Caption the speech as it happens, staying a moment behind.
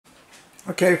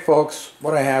Okay folks,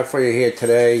 what I have for you here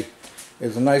today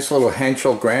is a nice little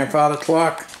Hentschel grandfather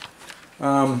clock.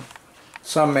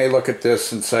 Some may look at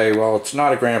this and say, well, it's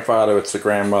not a grandfather, it's a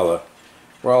grandmother.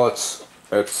 Well, it's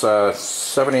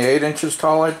 78 inches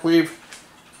tall, I believe.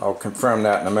 I'll confirm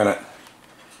that in a minute.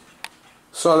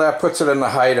 So that puts it in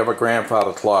the height of a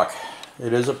grandfather clock.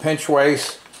 It is a pinch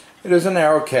waist, it is a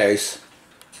narrow case,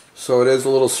 so it is a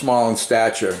little small in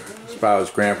stature as far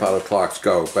as grandfather clocks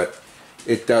go, but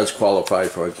it does qualify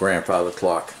for a grandfather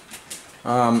clock.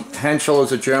 Hentschel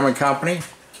is a German company.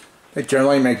 They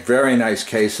generally make very nice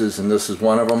cases, and this is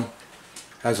one of them.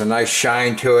 Has a nice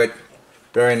shine to it,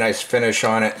 very nice finish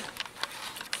on it.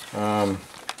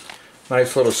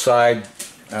 Nice little side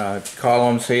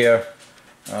columns here.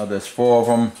 There's 4 of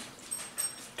them,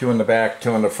 2 in the back,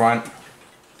 2 in the front.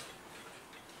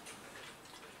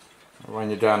 I'll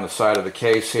run you down the side of the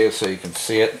case here so you can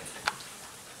see it.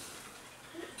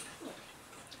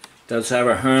 Does have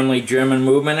a Hentschel German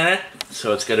movement in it,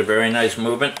 so it's got a very nice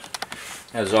movement.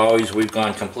 As always, we've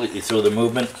gone completely through the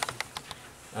movement.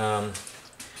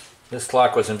 This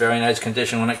clock was in very nice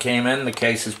condition when it came in. The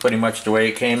case is pretty much the way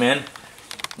it came in.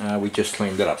 We just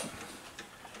cleaned it up.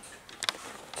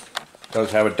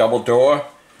 Does have a double door,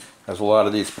 as a lot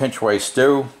of these pinch waists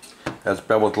do. Has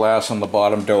beveled glass on the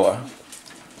bottom door.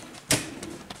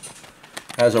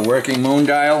 Has a working moon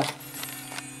dial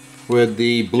with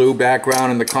the blue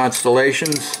background and the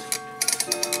constellations.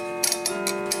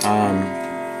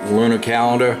 Lunar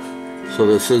calendar, so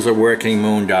this is a working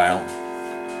moon dial.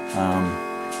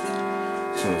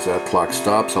 As soon as that clock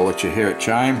stops, I'll let you hear it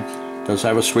chime. Does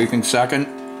have a sweeping second.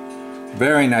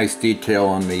 Very nice detail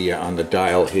on the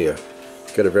dial here.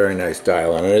 Got a very nice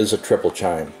dial, and it is a triple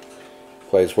chime.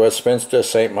 Plays Westminster,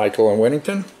 St. Michael, and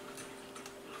Whittington.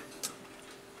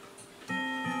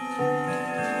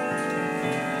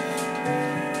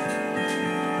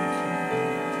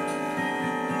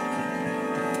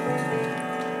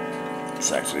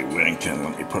 It's actually Whittington.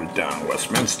 Let me put it down.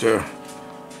 Westminster.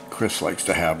 Chris likes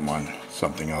to have one,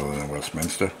 something other than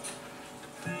Westminster.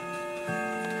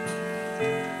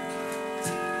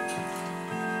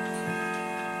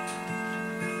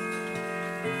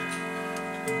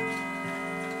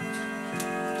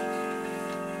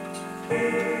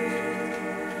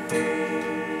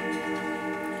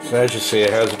 So as you see,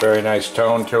 it has a very nice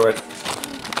tone to it.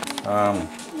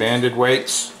 Banded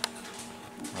weights.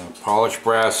 Polished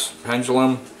brass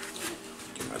pendulum.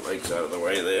 Get my legs out of the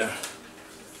way there.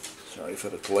 Sorry for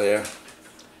the glare.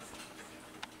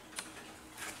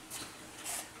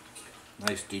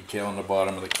 Nice detail on the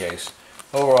bottom of the case.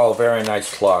 Overall, very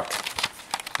nice clock.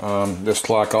 This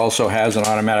clock also has an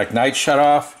automatic night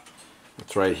shut-off.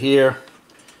 It's right here.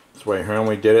 That's the way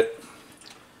Hentschel did it.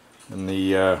 In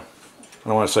the, I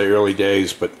don't want to say early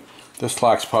days, but this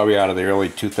clock's probably out of the early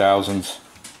 2000s.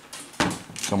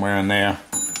 Somewhere in there.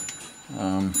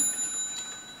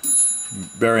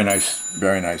 Very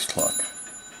nice clock.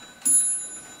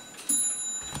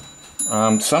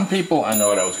 Some people, I know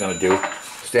what I was going to do,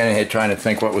 standing here trying to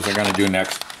think what was I going to do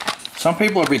next. Some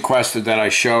people have requested that I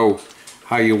show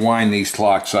how you wind these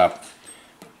clocks up.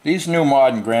 These new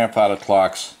modern grandfather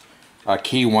clocks are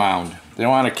key wound. They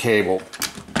don't want a cable.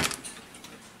 The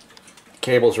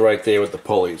cable's right there with the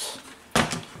pulleys.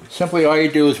 Simply all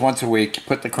you do is once a week, you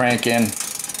put the crank in,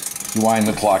 you wind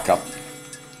the clock up.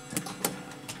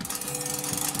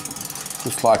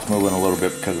 This clock's moving a little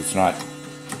bit because it's not,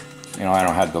 you know, I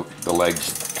don't have the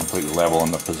legs completely level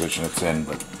in the position it's in,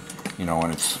 but you know,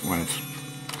 when it's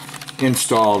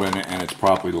installed and it's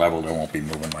properly leveled, it won't be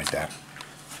moving like that.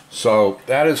 So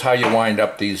that is how you wind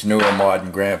up these newer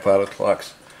modern grandfather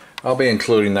clocks. I'll be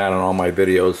including that in all my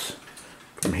videos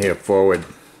from here forward,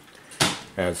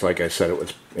 as like I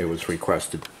said, it was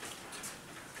requested.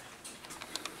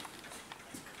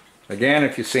 Again,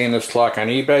 if you're seeing this clock on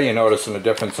eBay, you're noticing a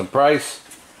difference in price.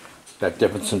 That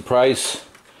difference in price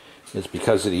is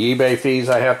because of the eBay fees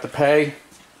I have to pay.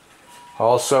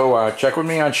 Also, check with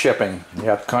me on shipping. You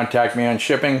have to contact me on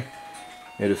shipping.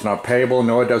 It is not payable,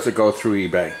 nor does it go through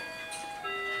eBay.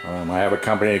 I have a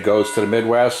company that goes to the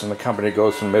Midwest, and the company that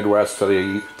goes from the Midwest to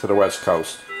the West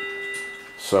Coast.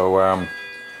 So,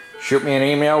 shoot me an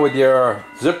email with your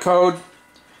zip code,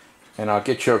 and I'll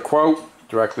get you a quote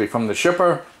directly from the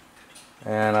shipper.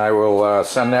 And I will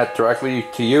send that directly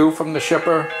to you from the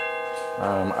shipper.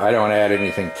 I don't add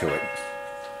anything to it.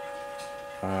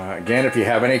 Again, if you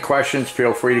have any questions,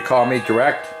 feel free to call me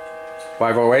direct,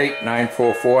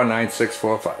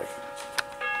 508-944-9645.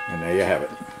 And there you have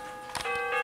it.